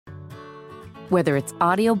Whether it's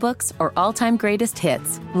audiobooks or all-time greatest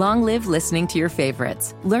hits, long live listening to your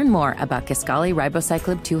favorites. Learn more about Kisqali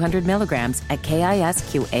Ribociclib 200 milligrams at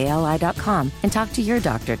KISQALI.com and talk to your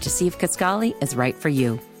doctor to see if Kisqali is right for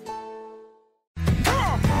you.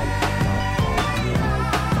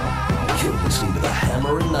 You're listening to the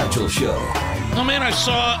Hammer and Nigel Show. Oh, man, I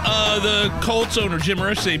saw the Colts owner, Jim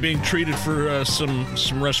Irsay, being treated for some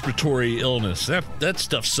respiratory illness. That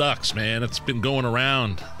stuff sucks, man. It's been going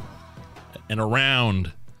around and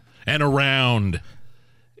around and around.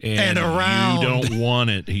 And around. You don't want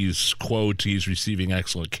it. He's receiving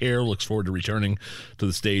excellent care, looks forward to returning to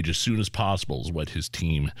the stage as soon as possible, is what his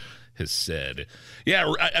team has said.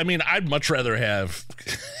 Yeah, I mean, I'd much rather have...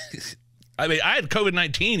 I had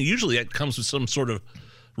COVID-19. Usually that comes with some sort of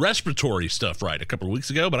respiratory stuff, right, a couple of weeks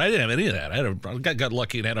ago, but I didn't have any of that. I got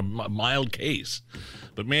lucky and had a mild case.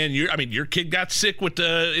 But, man, your kid got sick with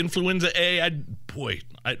influenza A. I'd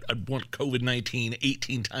want COVID-19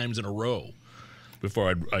 18 times in a row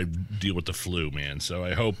before I'd deal with the flu, man. So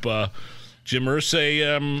I hope Jim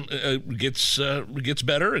Irsay gets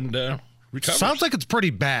better and recovers. Sounds like it's pretty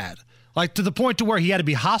bad, like to the point to where he had to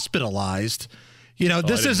be hospitalized. You know,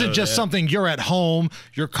 this isn't just something you're at home,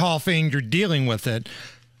 you're coughing, you're dealing with it.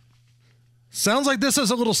 Sounds like this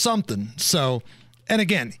is a little something. So, and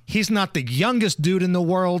again, he's not the youngest dude in the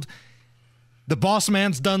world. The boss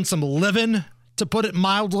man's done some living, to put it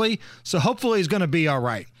mildly. So hopefully he's going to be all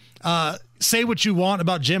right. Say what you want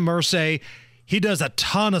about Jim Irsay. He does a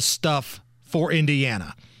ton of stuff for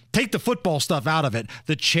Indiana. Take the football stuff out of it.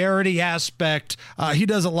 The charity aspect, he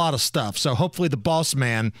does a lot of stuff. So hopefully the boss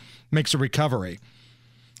man makes a recovery.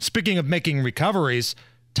 Speaking of making recoveries,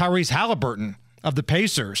 Tyrese Halliburton of the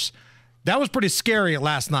Pacers. That was pretty scary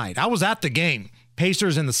last night. I was at the game,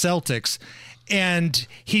 Pacers and the Celtics, and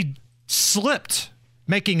he slipped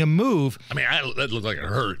making a move. I mean, that looked like it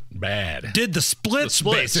hurt bad. Did the splits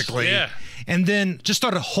basically. Yeah. And then just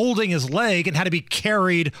started holding his leg and had to be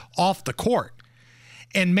carried off the court.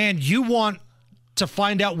 And, man, you want to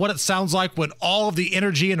find out what it sounds like when all of the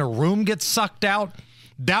energy in a room gets sucked out?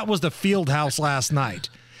 That was the field house last night.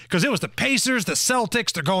 Because it was the Pacers, the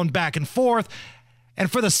Celtics, they're going back and forth.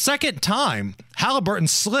 And for the second time, Halliburton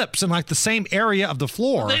slips in like the same area of the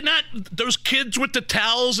floor. Were they not, those kids with the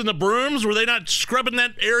towels and the brooms, were they not scrubbing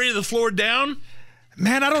that area of the floor down?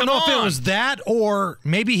 Man, I don't know if it was that or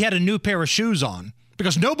maybe he had a new pair of shoes on.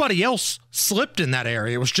 Because nobody else slipped in that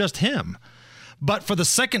area. It was just him. But for the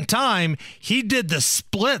second time, he did the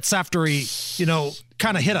splits after he,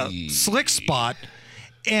 kind of hit a slick spot.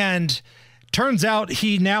 And turns out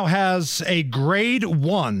he now has a grade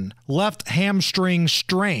 1 left hamstring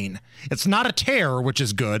strain. It's not a tear, which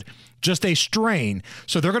is good, just a strain.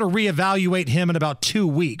 So they're going to reevaluate him in about 2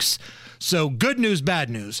 weeks. So good news, bad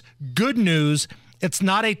news. Good news, it's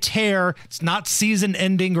not a tear. It's not season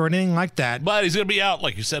ending or anything like that. But he's going to be out,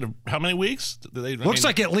 like you said, how many weeks? Looks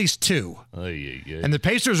like at least 2. And the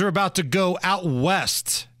Pacers are about to go out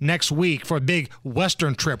west next week for a big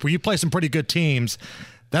Western trip where you play some pretty good teams.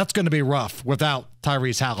 That's going to be rough without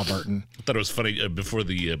Tyrese Halliburton. I thought it was funny before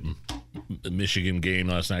the Michigan game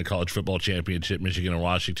last night, college football championship, Michigan and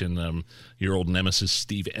Washington, your old nemesis,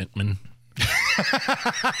 Steve Entman,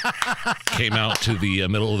 came out to the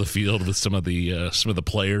middle of the field with some of the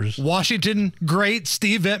players. Washington, great.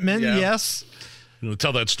 Steve Entman, yes. You want to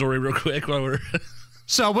tell that story real quick while we're...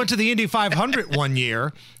 So I went to the Indy 500 one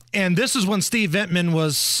year, and this is when Steve Entman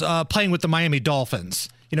was playing with the Miami Dolphins.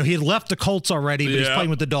 He had left the Colts already, but he's playing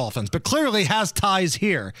with the Dolphins, but clearly has ties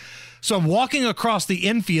here. So I'm walking across the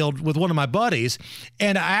infield with one of my buddies,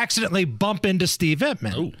 and I accidentally bump into Steve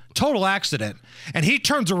Entman. Ooh. Total accident. And he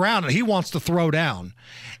turns around, and he wants to throw down.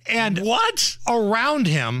 And what? Around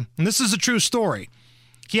him, and this is a true story,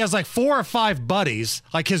 he has like 4 or 5 buddies,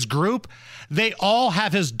 like his group. They all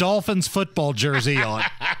have his Dolphins football jersey on.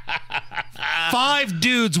 5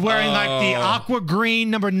 dudes wearing like the aqua green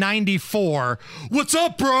number 94. What's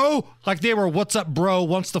up, bro? Like they were what's up, bro,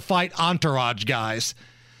 wants to fight entourage guys.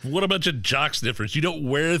 What a bunch of jock sniffers. You don't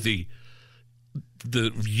wear the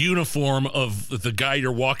uniform of the guy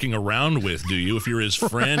you're walking around with, do you? If you're his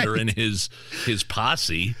friend right. Or in his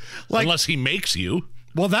posse, unless he makes you.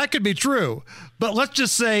 Well, that could be true. But let's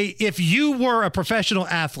just say if you were a professional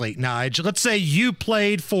athlete, Nige, let's say you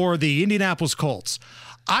played for the Indianapolis Colts.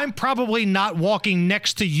 I'm probably not walking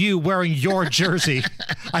next to you wearing your jersey.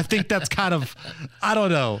 I think that's kind of, I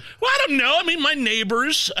don't know. Well, I don't know. I mean, my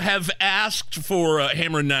neighbors have asked for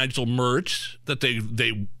Hammer and Nigel merch that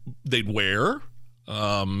they'd wear,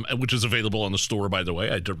 which is available on the store, by the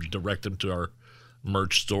way. I direct them to our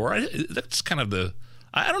merch store. That's kind of the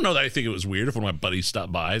I don't know that I think it was weird if one of my buddies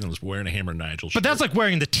stopped by and was wearing a Hammer and Nigel shirt. But that's like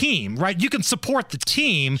wearing the team, right? You can support the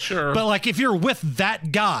team, sure. But like if you're with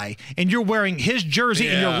that guy and you're wearing his jersey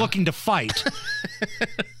and you're looking to fight,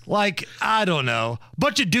 like, I don't know.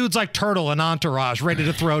 Bunch of dudes like Turtle and Entourage ready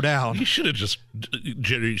to throw down. You should have just,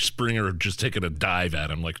 Jerry Springer just taken a dive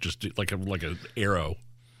at him, like an arrow.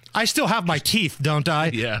 I still have my teeth, don't I?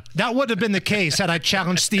 Yeah. That wouldn't have been the case had I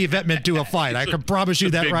challenged Steve Ettman to a fight. I can promise you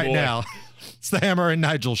that right now. It's the Hammer and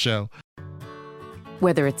Nigel Show.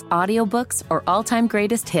 Whether it's audiobooks or all-time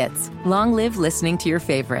greatest hits, long live listening to your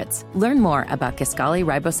favorites. Learn more about Kisqali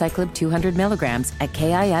Ribociclib 200 milligrams at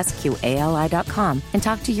KISQALI.com and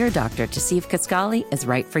talk to your doctor to see if Kisqali is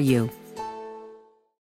right for you.